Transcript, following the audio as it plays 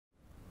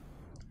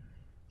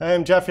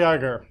I'm Jeff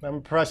Yarger. I'm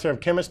a professor of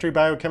chemistry,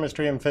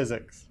 biochemistry, and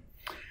physics.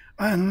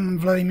 I'm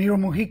Vladimiro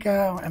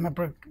Mujica. I'm a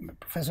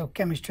professor of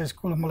chemistry at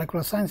School of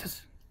Molecular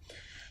Sciences.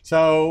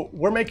 So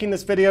we're making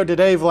this video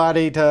today,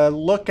 Vladdy, to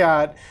look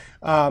at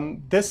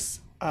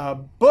this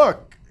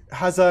book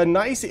has a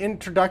nice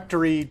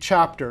introductory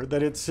chapter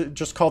that it's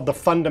just called the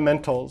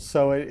fundamentals.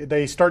 So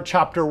they start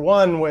chapter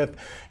 1 with,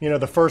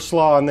 the first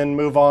law and then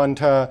move on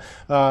to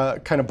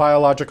kind of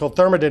biological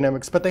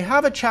thermodynamics. But they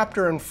have a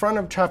chapter in front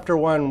of chapter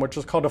 1, which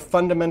is called a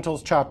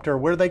fundamentals chapter,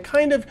 where they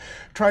kind of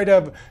try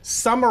to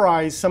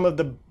summarize some of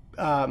the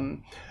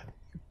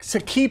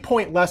key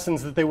point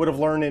lessons that they would have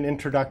learned in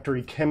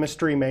introductory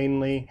chemistry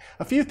mainly,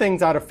 a few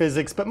things out of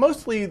physics, but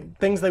mostly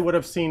things they would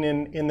have seen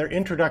in their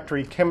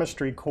introductory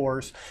chemistry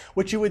course,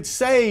 which you would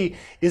say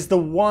is the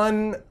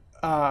one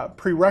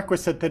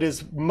prerequisite that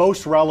is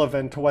most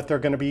relevant to what we're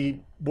going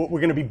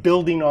to be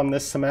building on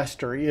this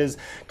semester, is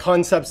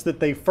concepts that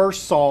they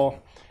first saw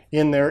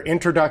in their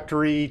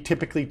introductory,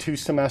 typically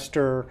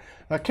 2-semester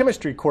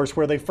chemistry course,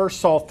 where they first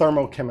saw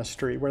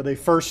thermochemistry, where they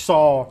first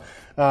saw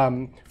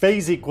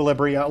phase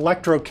equilibria,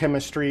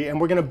 electrochemistry, and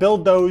we're going to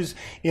build those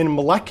in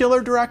molecular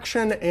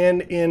direction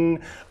and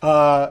in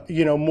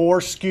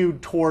more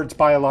skewed towards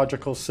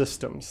biological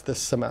systems this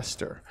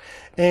semester.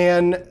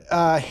 And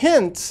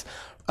hence,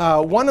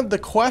 one of the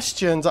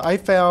questions I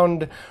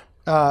found,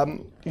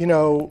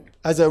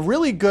 as a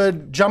really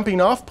good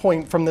jumping off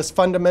point from this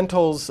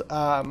fundamentals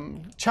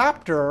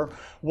chapter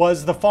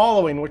was the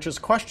following, which is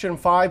question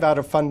 5 out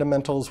of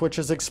fundamentals, which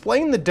is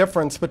explain the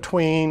difference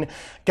between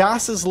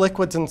gases,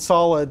 liquids, and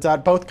solids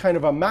at both kind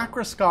of a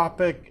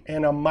macroscopic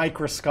and a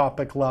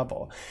microscopic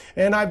level.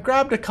 And I've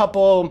grabbed a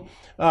couple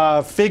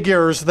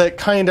figures that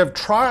kind of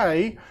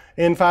try,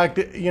 in fact,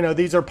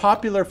 these are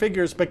popular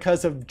figures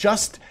because of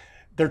just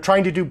they're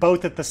trying to do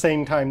both at the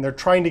same time. They're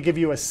trying to give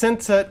you a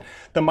sense at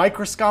the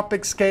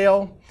microscopic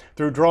scale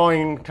through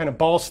drawing kind of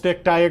ball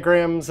stick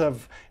diagrams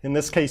of, in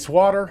this case,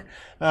 water,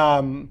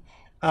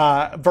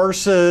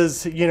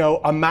 versus, a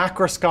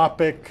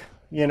macroscopic,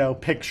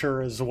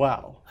 picture as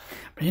well.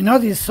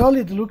 But the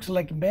solid looks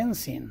like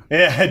benzene.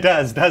 Yeah, it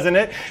does, doesn't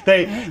it?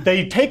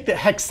 They take the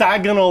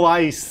hexagonal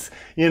ice,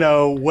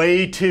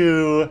 way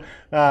too,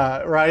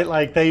 right?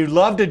 Like they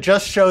love to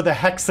just show the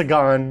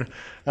hexagon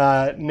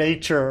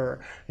nature,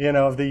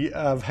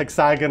 of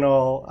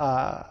hexagonal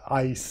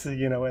ice,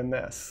 in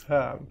this.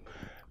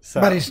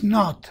 But it's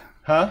not.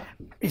 Huh?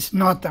 It's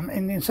not.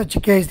 In such a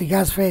case, the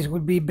gas phase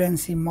would be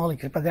benzene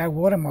molecules, but they are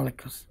water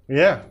molecules.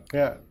 Yeah,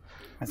 yeah.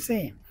 I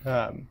see.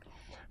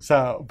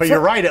 But you're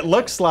right. It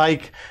looks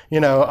like,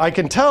 I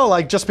can tell,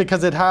 like, just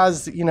because it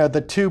has,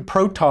 the 2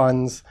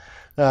 protons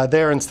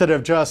there instead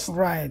of just,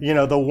 right.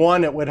 The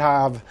one it would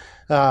have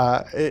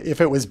if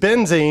it was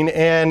benzene.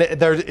 And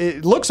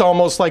it looks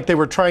almost like they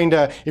were trying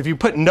to, if you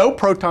put no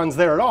protons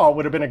there at all, it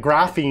would have been a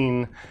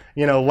graphene,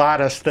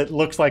 lattice that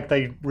looks like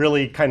they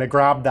really kind of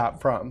grabbed that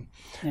from.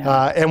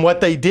 Yeah. And what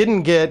they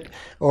didn't get,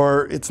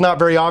 or it's not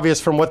very obvious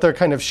from what they're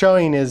kind of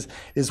showing, is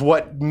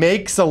what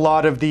makes a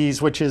lot of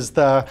these, which is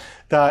the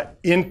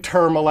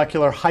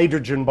intermolecular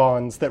hydrogen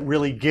bonds that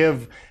really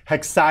give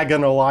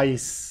hexagonal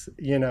ice,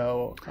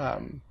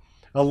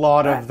 a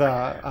lot of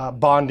the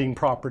bonding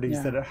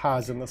properties that it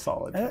has in the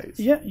solid phase.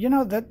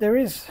 That there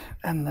is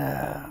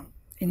an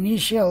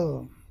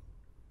initial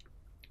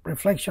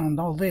reflection on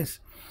all this.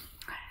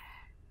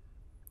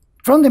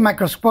 From the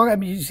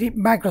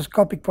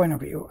macroscopic point of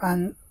view,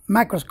 and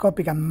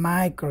macroscopic and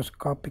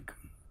microscopic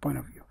point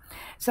of view.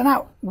 So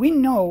now we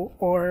know,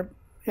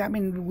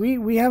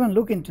 we haven't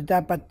looked into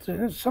that, but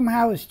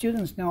somehow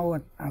students know,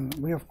 and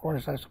we of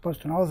course are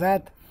supposed to know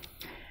that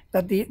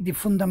the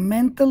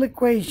fundamental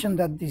equation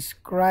that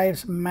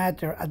describes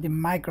matter at the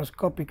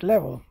microscopic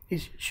level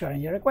is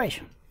Schrödinger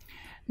equation.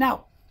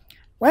 Now,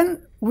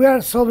 when we are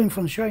solving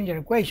from Schrödinger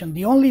equation,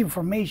 the only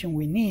information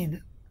we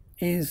need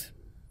is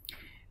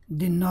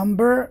the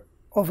number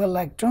of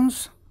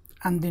electrons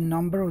and the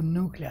number of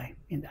nuclei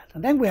in that.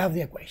 And then we have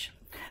the equation.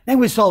 Then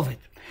we solve it.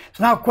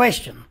 So now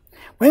question,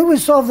 when we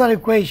solve that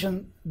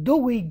equation, do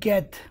we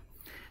get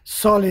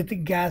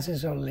solid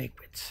gases or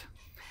liquids?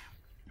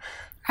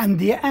 And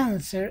the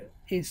answer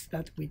is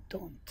that we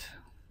don't.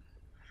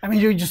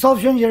 You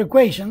solve your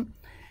equation,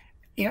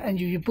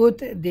 and you put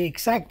the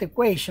exact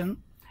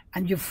equation,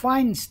 and you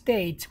find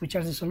states, which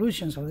are the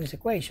solutions of this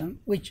equation,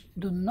 which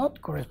do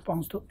not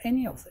correspond to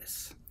any of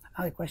this.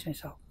 Now the question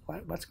is,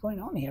 what's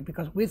going on here?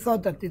 Because we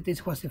thought that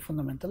this was the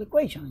fundamental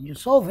equation. And you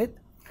solve it,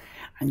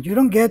 and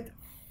you get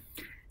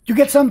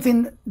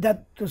something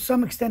that to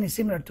some extent is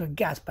similar to a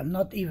gas, but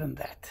not even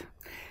that.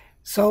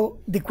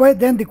 So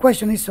then the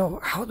question is, so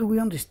how do we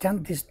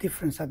understand this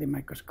difference at the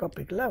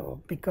microscopic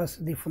level? Because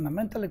the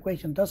fundamental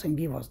equation doesn't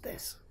give us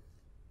this.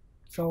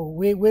 So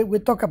we'll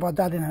talk about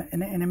that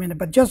in a minute.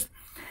 But just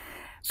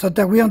so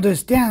that we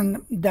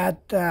understand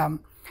that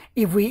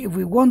if we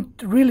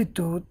want really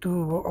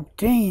to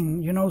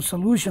obtain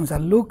solutions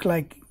that look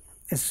like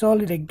a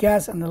solid, a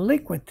gas, and a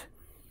liquid,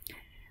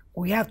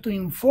 we have to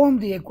inform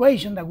the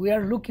equation that we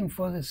are looking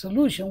for the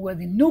solution where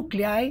the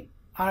nuclei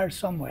are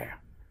somewhere.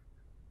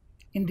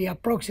 in the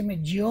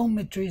approximate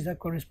geometries that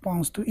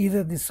corresponds to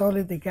either the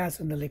solid, the gas,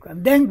 and the liquid.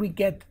 And then we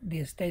get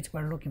the states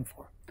we're looking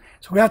for.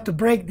 So we have to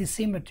break the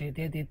symmetry,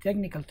 the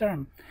technical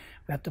term.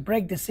 We have to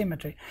break the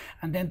symmetry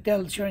and then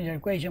tell Schrödinger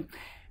equation,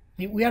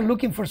 we are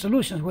looking for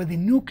solutions where the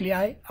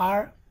nuclei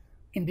are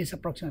in these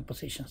approximate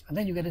positions. And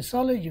then you get a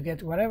solid, you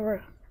get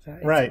whatever. So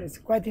it's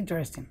quite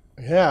interesting.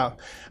 Yeah.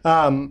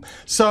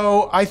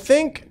 So I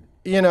think,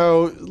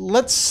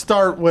 let's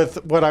start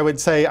with what I would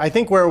say. I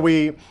think where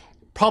we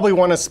probably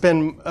want to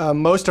spend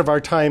most of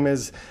our time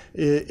is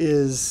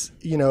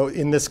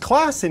in this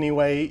class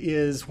anyway,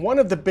 is one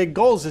of the big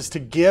goals is to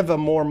give a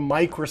more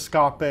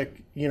microscopic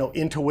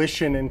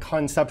intuition and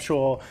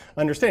conceptual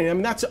understanding. I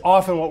mean, that's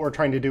often what we're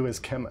trying to do as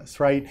chemists,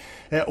 right?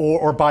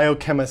 Or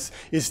biochemists,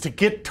 is to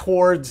get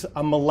towards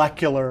a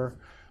molecular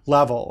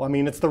level. I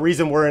mean, it's the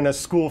reason we're in a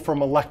school for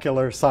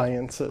molecular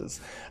sciences.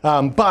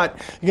 But,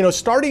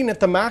 starting at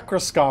the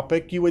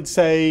macroscopic, you would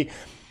say,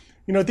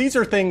 these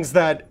are things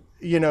that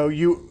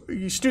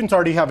you students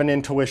already have an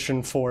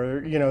intuition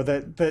for,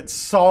 that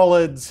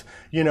solids,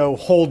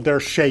 hold their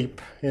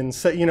shape. And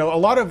so, a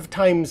lot of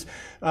times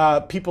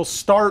people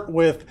start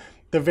with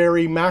the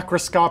very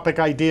macroscopic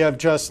idea of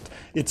just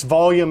its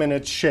volume and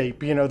its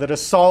shape, that a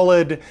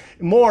solid,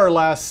 more or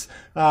less,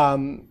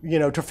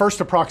 to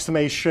first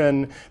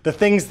approximation, the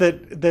things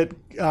that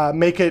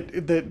make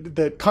it,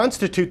 that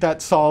constitute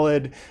that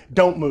solid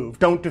don't move,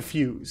 don't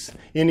diffuse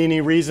in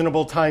any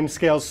reasonable time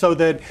scales, so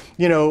that,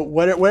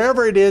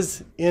 wherever it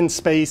is in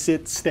space,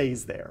 it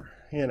stays there.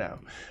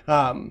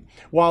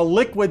 While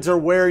liquids are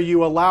where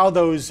you allow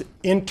those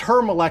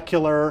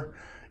intermolecular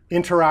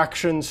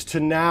interactions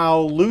to now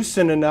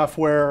loosen enough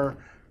where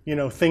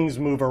things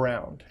move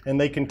around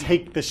and they can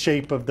take the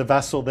shape of the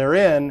vessel they're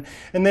in.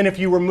 And then if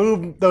you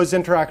remove those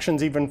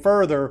interactions even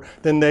further,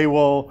 then they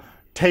will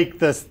take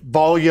this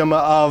volume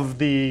of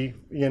the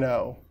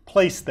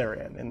place they're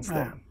in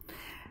instead.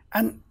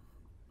 And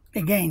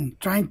again,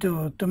 trying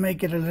to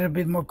make it a little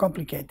bit more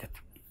complicated.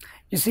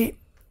 You see,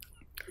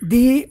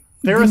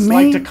 theorists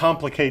like to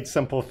complicate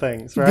simple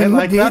things,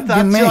 right?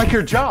 That's like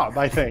your job,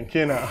 I think,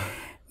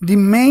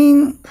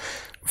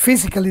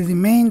 Physically, the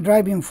main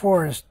driving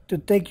force to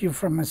take you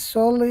from a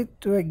solid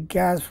to a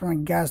gas, from a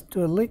gas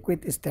to a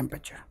liquid, is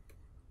temperature.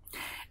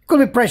 It could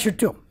be pressure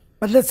too,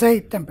 but let's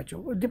say temperature,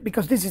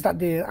 because this is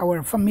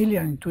our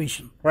familiar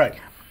intuition. Right.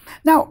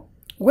 Now,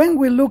 when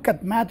we look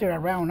at matter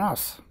around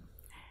us,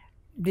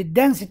 the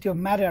density of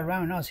matter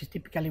around us is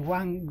typically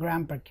 1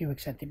 gram per cubic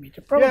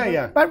centimeter. Probably,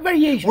 but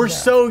variations. We're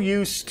so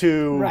used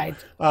to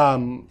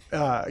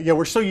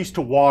we're so used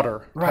to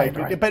water.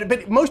 Right.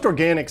 But most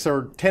organics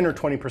are 10 or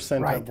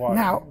 20% of water.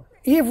 Now,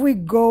 if we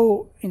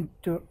go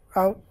into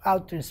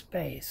outer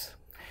space,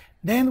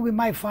 then we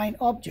might find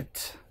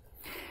objects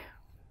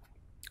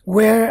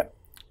where,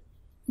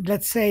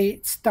 let's say,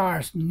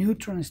 stars,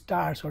 neutron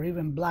stars, or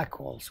even black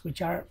holes,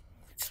 which are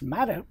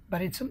matter,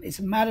 but it's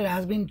matter that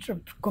has been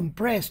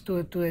compressed to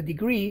a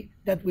degree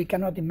that we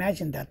cannot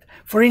imagine that.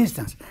 For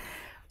instance,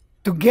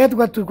 to get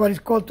what is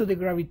called to the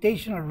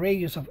gravitational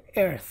radius of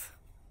Earth,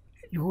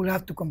 you will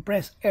have to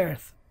compress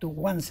Earth to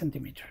 1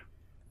 centimeter.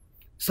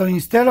 So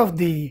instead of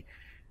the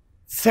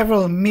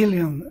several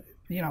million,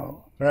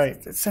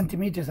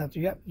 centimeters that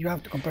you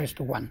have to compress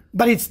to 1.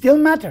 But it's still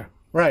matter.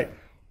 Right.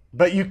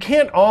 But you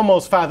can't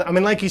almost fathom, I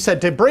mean, like you said,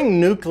 to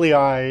bring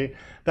nuclei,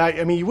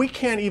 we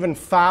can't even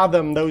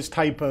fathom those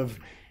type of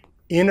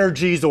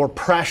energies or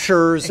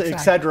pressures,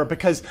 etc.,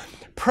 because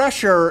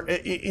pressure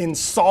in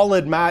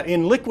solid matter,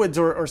 in liquids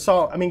or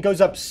solid,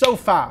 goes up so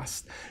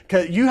fast.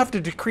 Because you have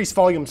to decrease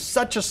volume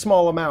such a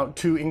small amount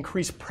to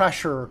increase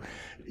pressure,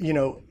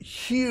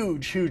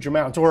 huge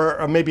amounts.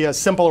 Or maybe a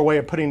simpler way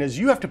of putting it is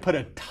you have to put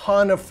a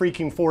ton of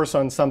freaking force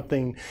on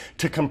something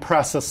to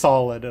compress a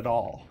solid at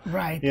all.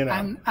 Right.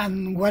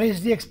 And what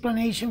is the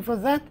explanation for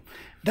that?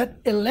 That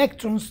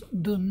electrons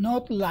do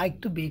not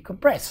like to be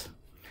compressed,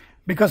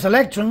 because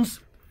electrons,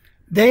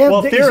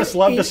 theorists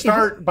love to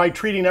start by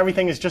treating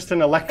everything as just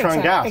an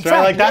electron gas,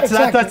 right? Like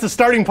that's the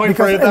starting point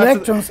for it.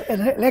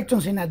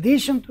 Electrons, in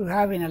addition to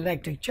having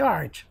electric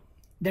charge,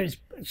 there is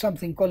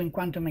something called in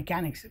quantum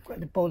mechanics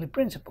the Pauli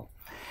principle.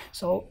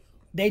 So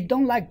they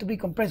don't like to be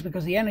compressed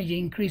because the energy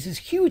increases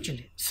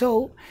hugely.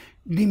 So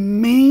the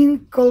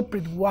main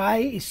culprit why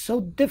it's so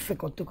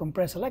difficult to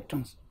compress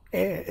electrons,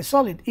 a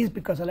solid, is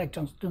because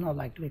electrons do not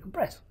like to be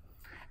compressed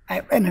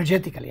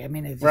energetically.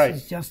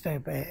 It's just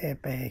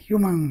a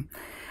human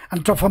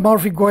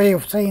anthropomorphic way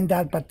of saying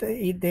that, but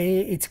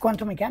it's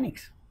quantum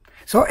mechanics.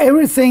 So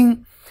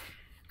everything,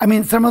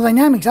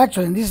 thermodynamics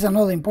actually, and this is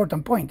another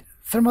important point,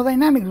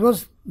 thermodynamics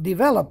was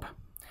developed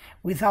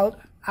without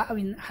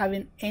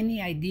having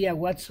any idea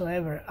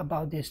whatsoever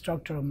about the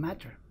structure of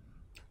matter.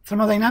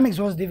 Thermodynamics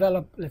was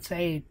developed, let's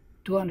say,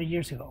 200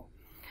 years ago.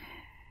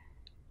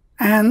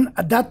 And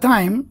at that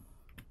time,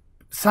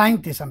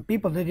 scientists and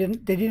people, they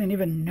didn't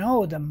even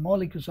know that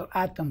molecules or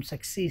atoms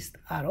exist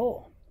at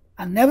all.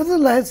 And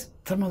nevertheless,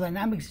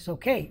 thermodynamics is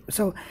okay.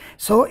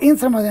 So in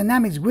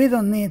thermodynamics, we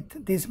don't need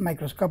this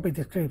microscopic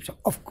description.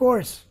 Of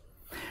course,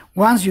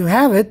 Once you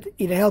have it,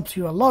 it helps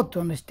you a lot to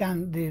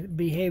understand the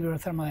behavior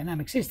of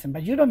thermodynamic system,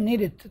 but you don't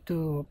need it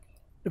to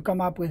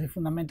come up with the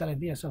fundamental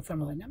ideas of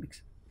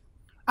thermodynamics.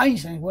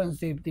 Einstein was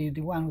the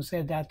one who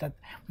said that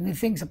when he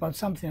thinks about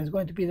something that's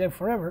going to be there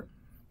forever,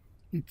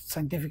 in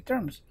scientific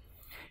terms,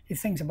 he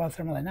thinks about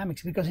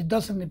thermodynamics because it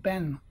doesn't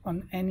depend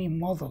on any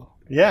model.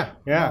 Yeah,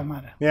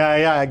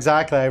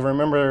 exactly. I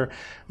remember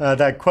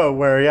that quote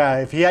where,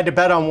 if he had to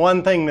bet on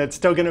one thing that's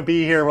still going to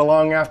be here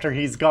long after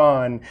he's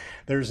gone,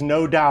 there's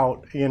no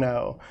doubt,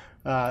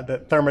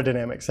 that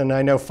thermodynamics. And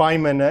I know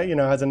Feynman,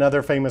 has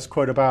another famous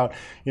quote about,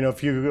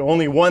 if you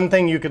only one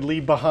thing you could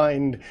leave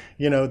behind,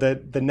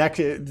 that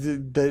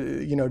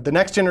the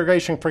next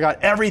generation forgot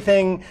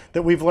everything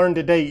that we've learned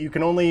to date. You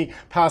can only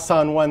pass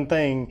on one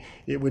thing.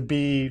 It would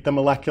be the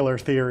molecular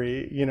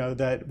theory,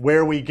 that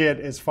where we get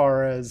as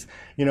far as,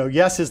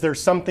 yes, is there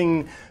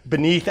something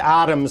beneath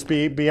atoms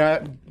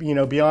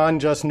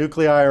beyond just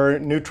nuclei or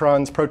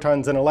neutrons,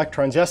 protons, and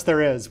electrons? Yes,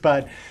 there is,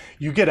 but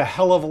you get a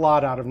hell of a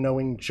lot out of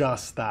knowing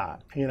just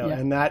that,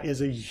 and that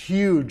is a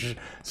huge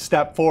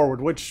step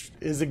forward, which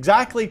is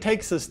exactly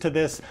takes us to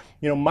this,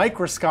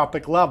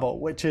 microscopic level,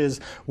 which is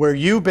where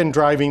you've been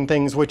driving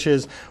things, which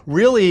is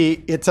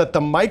really, it's at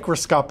the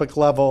microscopic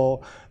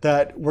level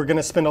that we're going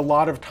to spend a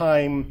lot of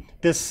time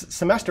this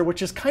semester,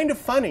 which is kind of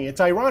funny.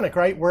 It's ironic,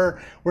 right? We're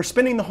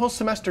spending the whole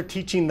semester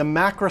teaching the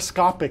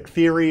macroscopic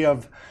theory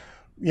of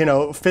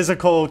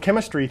physical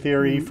chemistry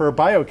theory for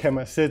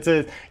biochemists.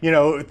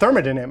 It's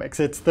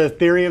thermodynamics. It's the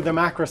theory of the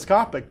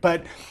macroscopic.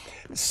 But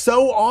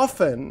so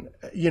often,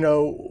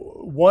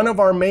 one of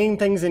our main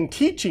things in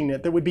teaching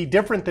it that would be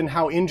different than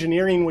how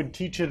engineering would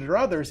teach it or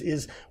others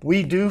is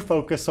we do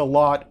focus a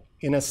lot,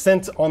 in a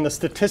sense, on the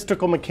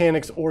statistical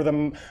mechanics or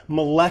the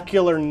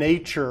molecular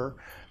nature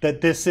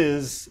that this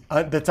is,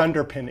 that's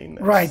underpinning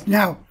this. Right.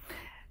 Now,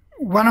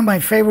 one of my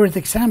favorite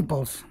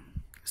examples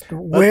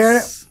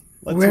is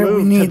Let's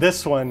move to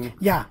this one.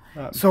 Yeah.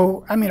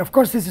 So, of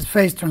course, this is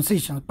phase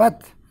transitions,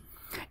 but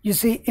you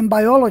see, in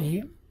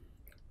biology,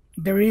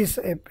 there is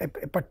a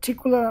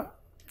particular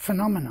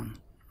phenomenon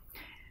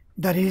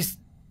that is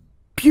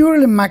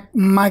purely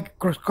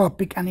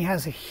microscopic, and it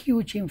has a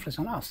huge influence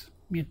on us: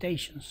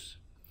 mutations.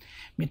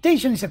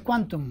 Mutation is a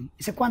quantum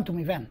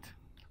event.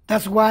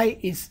 That's why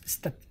it's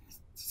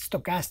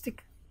stochastic.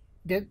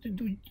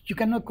 You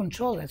cannot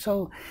control it.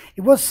 So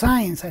it was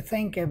Science, I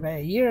think,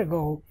 a year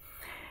ago,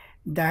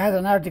 that had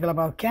an article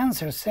about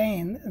cancer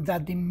saying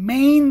that the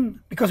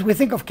main, because we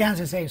think of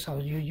cancer, say, so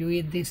you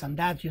eat this and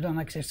that, you don't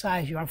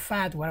exercise, you are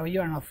fat, whatever,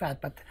 you are not fat,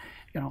 but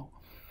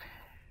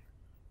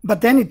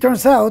But then it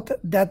turns out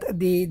that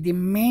the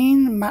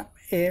main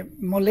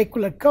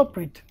molecular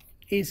culprit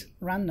is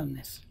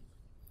randomness.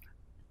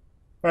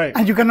 Right.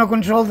 And you cannot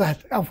control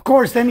that. Of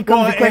course, then it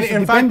comes the question.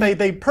 In fact,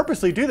 they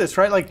purposely do this,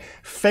 right? Like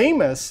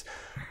famous,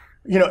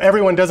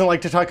 everyone doesn't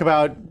like to talk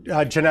about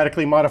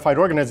genetically modified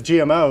organisms,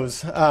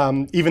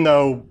 GMOs, even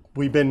though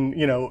we've been,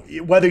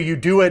 whether you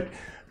do it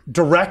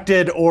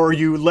directed or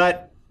you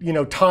let,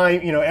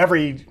 time,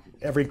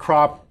 every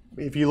crop,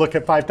 if you look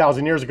at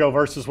 5,000 years ago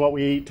versus what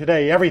we eat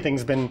today,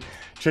 everything's been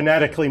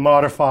genetically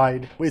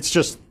modified. It's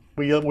just,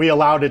 we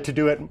allowed it to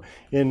do it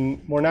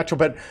in more natural.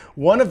 But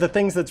one of the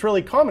things that's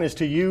really common is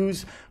to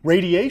use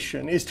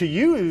radiation, is to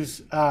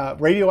use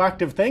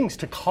radioactive things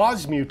to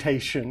cause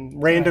mutation,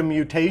 random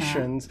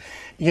mutations,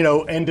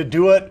 and to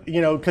do it,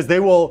 because they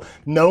will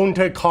known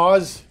to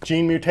cause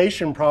gene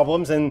mutation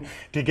problems, and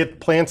to get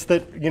plants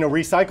that,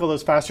 recycle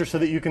those faster so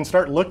that you can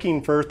start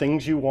looking for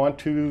things you want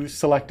to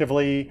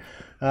selectively,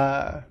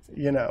 but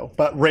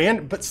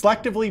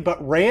selectively,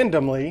 but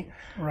randomly,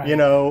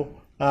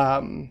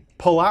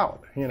 pull out.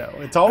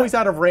 It's always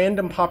out of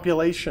random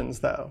populations,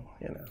 though.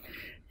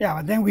 Yeah,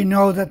 but then we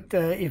know that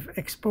if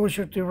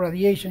exposure to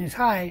radiation is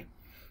high,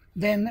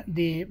 then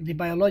the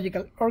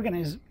biological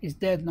organism is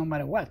dead no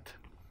matter what.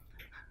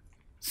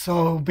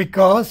 So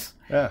because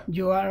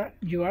you are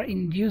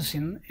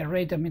inducing a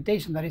rate of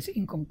mutation that is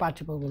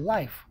incompatible with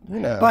life.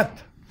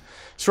 But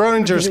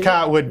Schrodinger's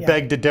cat would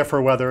beg to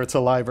differ whether it's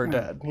alive or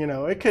dead.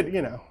 It could,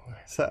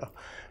 so.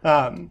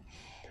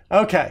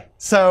 Okay,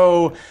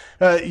 so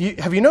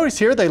have you noticed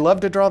here they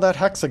love to draw that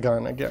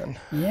hexagon again?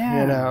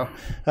 Yeah.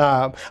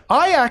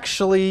 I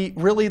actually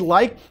really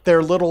like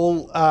their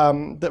little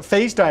the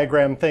phase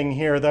diagram thing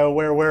here, though,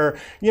 where we're,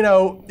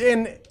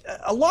 and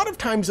a lot of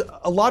times,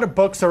 a lot of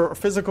books or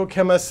physical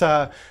chemists,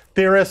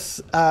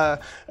 theorists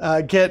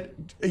get,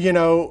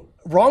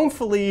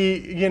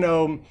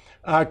 wrongfully,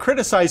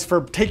 criticized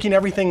for taking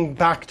everything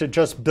back to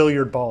just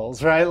billiard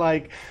balls,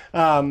 right?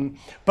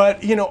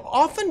 But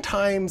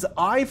oftentimes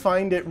I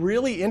find it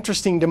really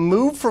interesting to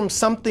move from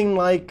something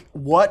like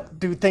what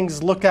do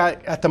things look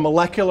at the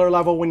molecular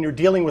level when you're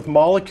dealing with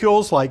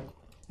molecules, like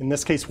in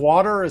this case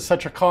water is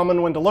such a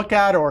common one to look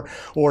at, or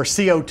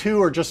CO2,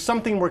 or just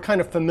something we're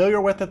kind of familiar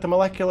with at the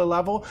molecular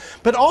level,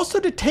 but also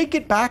to take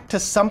it back to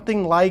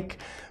something like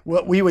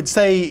what we would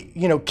say,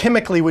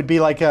 chemically would be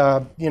like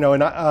a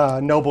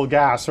noble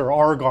gas or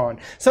argon,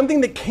 something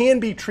that can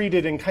be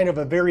treated in kind of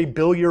a very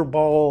billiard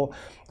ball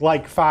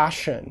like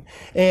fashion.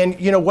 And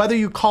whether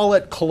you call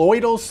it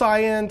colloidal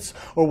science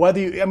or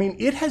whether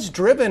it has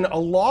driven a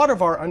lot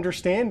of our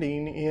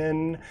understanding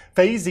in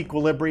phase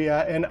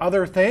equilibria and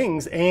other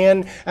things.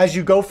 And as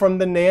you go from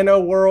the nano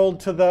world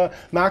to the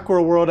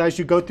macro world, as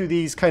you go through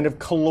these kind of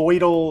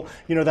colloidal,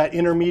 that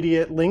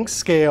intermediate length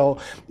scale,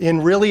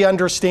 in really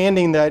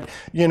understanding that,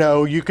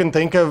 you can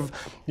think of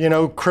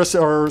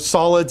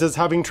solids as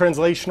having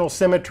translational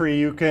symmetry.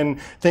 You can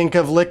think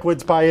of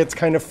liquids by its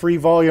kind of free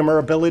volume or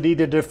ability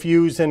to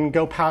diffuse and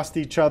go past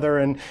each other,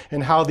 and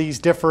how these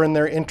differ in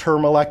their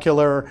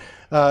intermolecular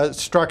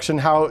structure,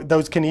 and how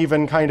those can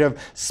even kind of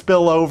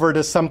spill over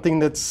to something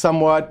that's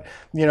somewhat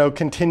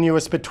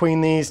continuous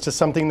between these, to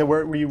something that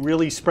where you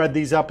really spread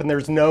these up and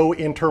there's no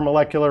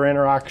intermolecular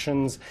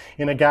interactions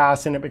in a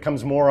gas, and it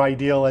becomes more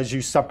ideal as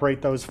you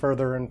separate those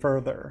further and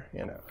further.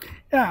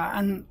 Yeah,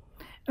 and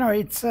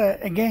it's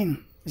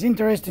again, it's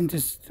interesting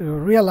to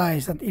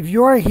realize that if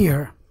you are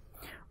here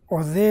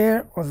or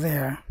there or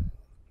there,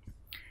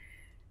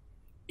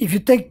 if you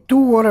take two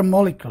water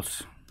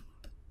molecules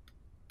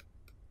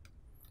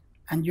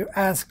and you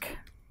ask,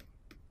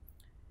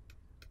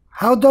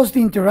 how does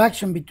the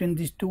interaction between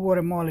these two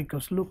water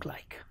molecules look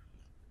like?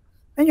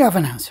 Then you have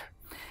an answer.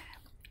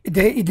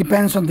 It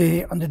depends on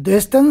the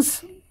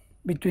distance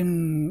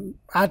between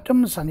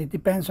atoms, and it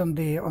depends on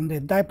the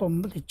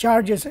dipole, the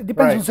charges. It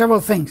depends on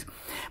several things.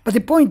 But the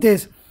point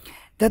is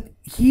that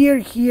here,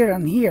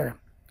 and here,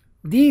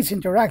 these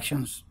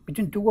interactions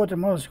between two water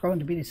molecules are going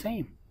to be the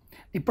same.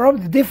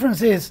 The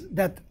difference is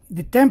that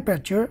the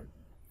temperature.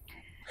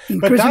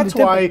 But that's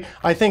why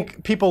I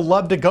think people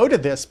love to go to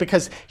this,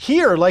 because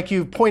here, like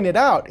you pointed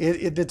out,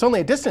 it's only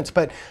a distance,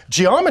 but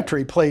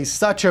geometry plays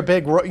such a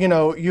big role.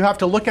 You have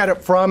to look at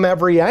it from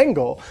every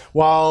angle,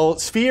 while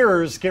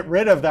spheres get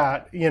rid of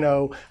that,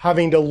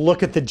 having to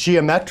look at the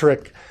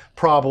geometric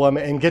problem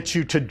and get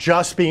you to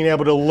just being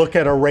able to look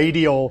at a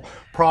radial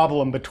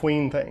problem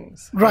between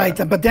things. Right,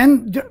 but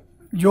then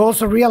you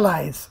also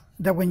realize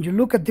that when you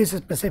look at these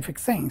specific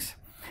things,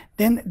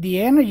 then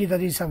the energy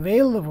that is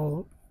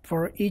available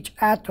for each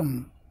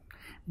atom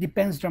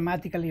depends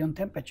dramatically on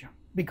temperature,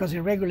 because it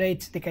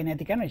regulates the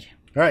kinetic energy.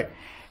 Right.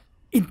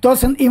 It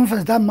doesn't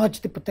influence that much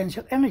the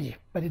potential energy,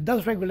 but it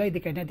does regulate the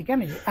kinetic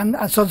energy. And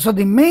so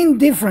the main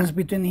difference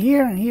between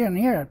here and here and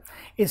here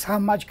is how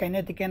much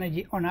kinetic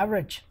energy on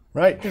average.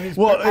 Right.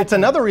 Well, it's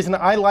another reason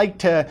I like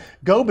to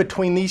go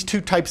between these two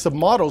types of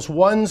models.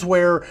 One's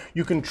where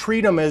you can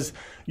treat them as,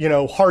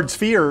 hard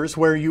spheres,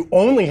 where you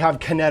only have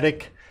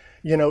kinetic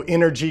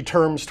energy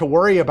terms to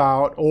worry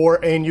about,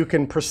 and you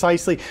can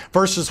precisely,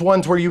 versus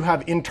ones where you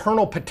have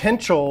internal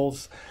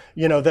potentials,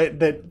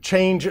 that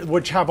change,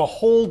 which have a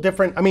whole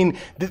different,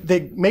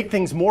 they make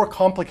things more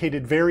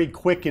complicated very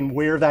quick in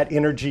where that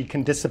energy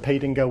can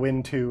dissipate and go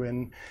into,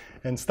 and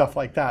stuff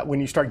like that. When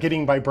you start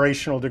getting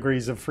vibrational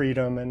degrees of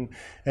freedom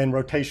and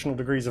rotational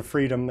degrees of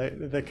freedom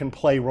that can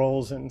play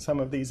roles in some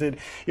of these, it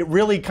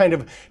really kind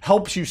of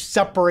helps you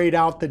separate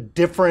out the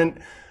different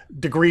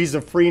degrees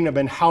of freedom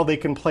and how they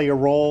can play a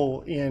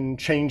role in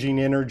changing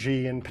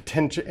energy and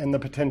potential and the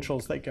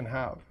potentials they can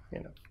have.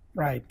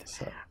 Right.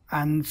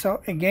 And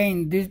so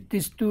again,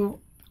 these two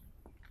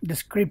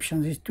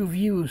descriptions, these two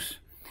views,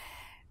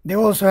 they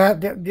also have,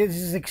 this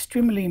is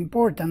extremely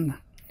important.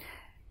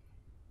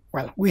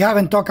 Well, we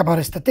haven't talked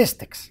about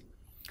statistics,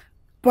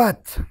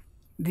 but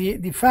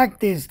the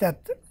fact is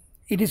that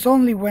it is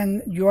only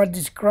when you are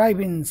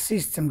describing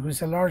systems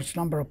with a large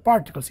number of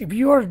particles. If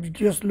you are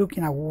just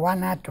looking at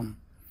one atom,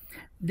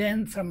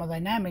 then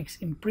thermodynamics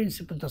in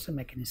principle doesn't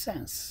make any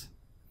sense.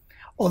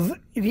 Or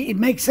it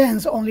makes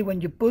sense only when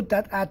you put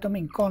that atom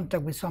in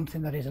contact with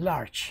something that is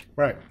large.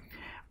 Right.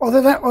 Other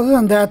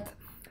than that,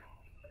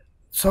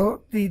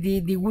 so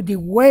the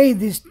way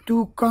these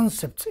two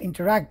concepts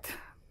interact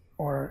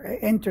or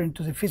enter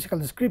into the physical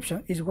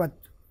description is what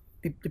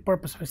the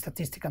purpose of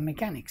statistical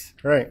mechanics.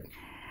 Right.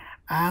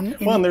 And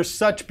there's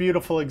such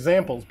beautiful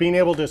examples. Being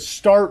able to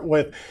start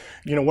with,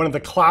 one of the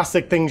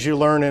classic things you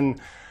learn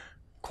in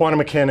quantum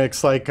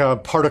mechanics, like a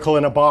particle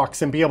in a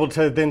box, and be able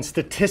to then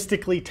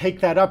statistically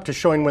take that up to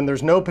showing when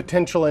there's no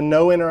potential and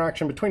no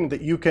interaction between it, that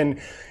you can,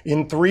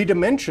 in 3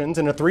 dimensions,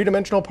 in a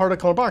 3-dimensional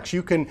particle in a box,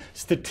 you can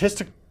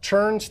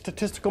churn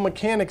statistical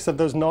mechanics of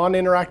those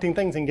non-interacting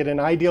things and get an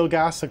ideal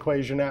gas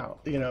equation out,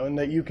 and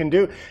that you can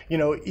do,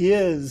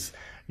 is,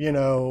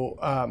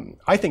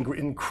 I think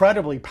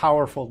incredibly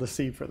powerful to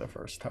see for the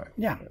first time.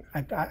 Yeah,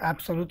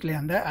 absolutely.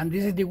 And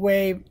this is the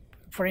way,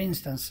 for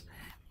instance,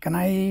 can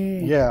I?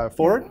 Yeah,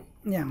 forward?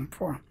 Yeah,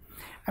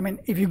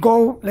 if you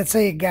go, let's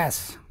say, a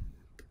gas,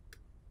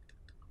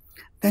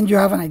 then you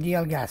have an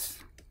ideal gas.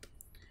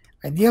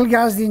 Ideal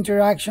gas, the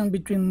interaction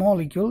between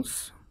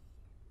molecules,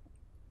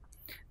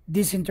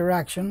 this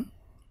interaction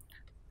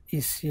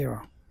is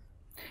 0.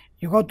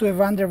 You go to a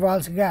van der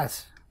Waals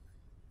gas,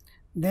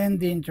 then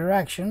the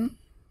interaction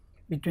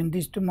between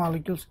these two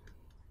molecules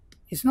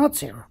is not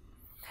 0.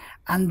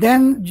 And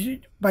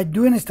then by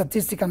doing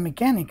statistical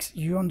mechanics,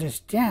 you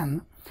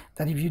understand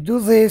that if you do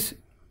this,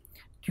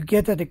 you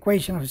get an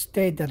equation of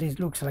state that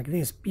looks like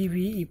this: PV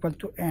equal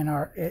to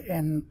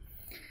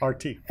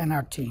RT.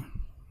 nRT.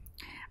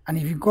 And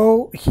if you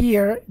go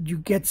here, you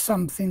get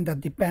something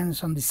that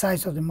depends on the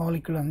size of the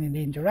molecule and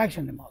the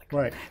interaction of the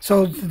molecule. Right.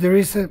 So there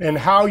is a... And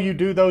how you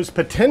do those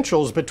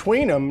potentials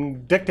between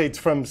them dictates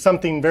from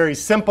something very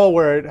simple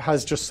where it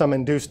has just some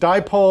induced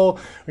dipole,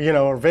 you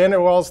know, or van der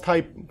Waals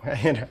type,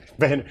 van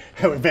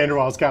der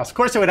Waals gas. Of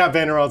course it would have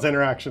van der Waals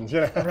interactions,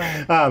 you know.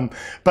 Right.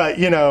 But,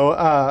 you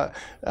know,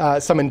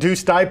 some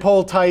induced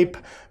dipole type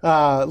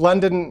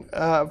London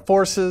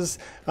forces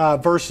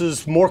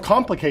versus more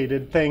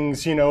complicated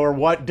things, you know, or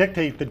what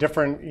dictate the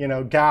different, you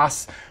know,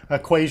 gas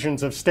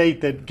equations of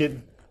state that get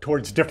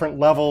towards different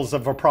levels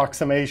of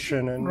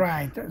approximation. And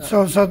right.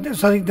 So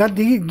that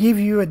give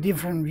you a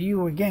different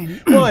view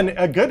again. Well, and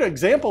a good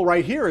example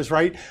right here is,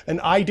 right,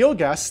 an ideal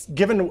gas,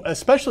 given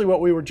especially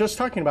what we were just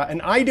talking about,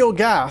 an ideal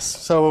gas,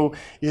 so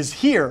is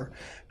here.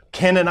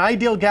 Can an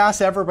ideal gas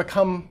ever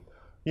become,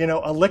 you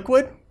know, a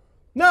liquid?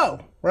 No,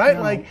 right?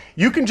 No. Like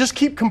you can just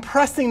keep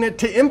compressing it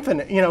to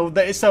infinite, you know,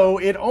 so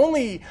it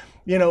only,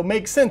 you know,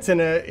 makes sense in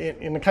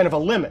a kind of a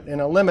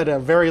limit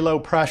of very low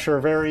pressure,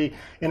 very,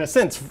 in a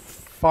sense,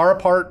 far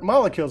apart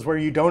molecules where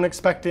you don't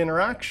expect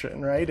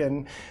interaction, right?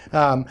 And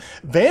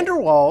van der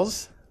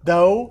Waals,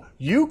 though,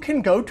 you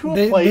can go to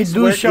a place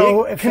where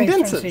it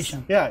condenses.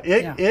 Yeah,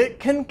 it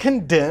can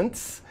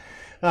condense,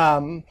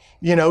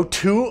 you know,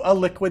 to a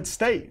liquid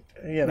state.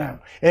 You know,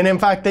 and in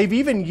fact, they've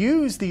even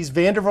used these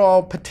van der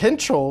Waals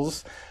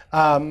potentials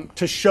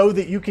to show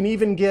that you can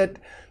even get,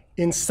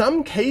 in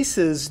some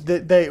cases,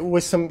 that they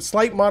with some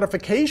slight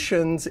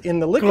modifications in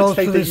the liquid close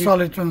state. To the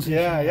solid transition.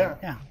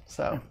 Yeah.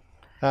 So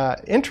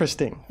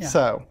interesting. Yeah.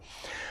 So,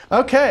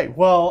 okay.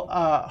 Well,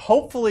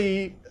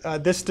 hopefully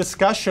this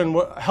discussion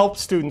helps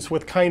students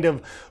with kind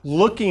of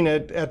looking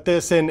at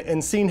this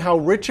and seeing how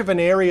rich of an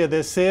area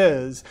this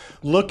is,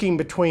 looking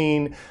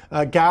between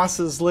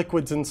gases,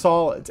 liquids, and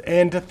solids.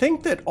 And to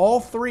think that all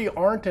three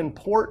aren't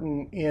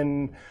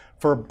important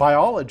for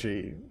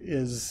biology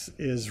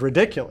is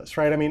ridiculous,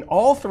 right? I mean,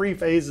 all three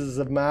phases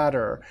of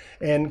matter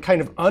and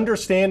kind of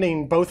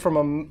understanding both from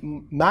a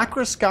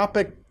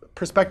macroscopic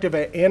perspective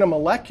and a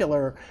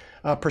molecular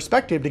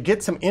perspective to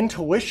get some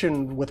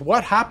intuition with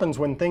what happens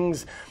when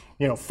things,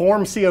 you know,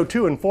 form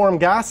CO2 and form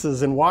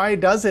gases, and why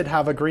does it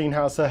have a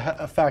greenhouse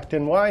effect,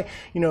 and why,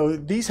 you know,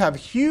 these have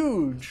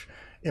huge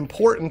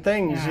important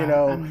things. You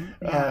know,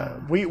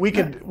 we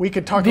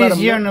could talk about this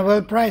year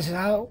Nobel Prize,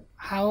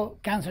 how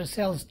cancer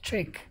cells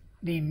trick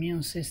the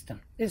immune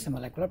system. It's a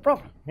molecular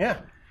problem.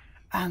 Yeah.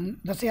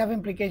 And does it have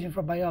implications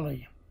for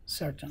biology?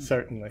 Certainly.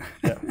 Certainly.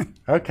 Yeah.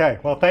 Okay.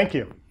 Well, thank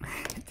you.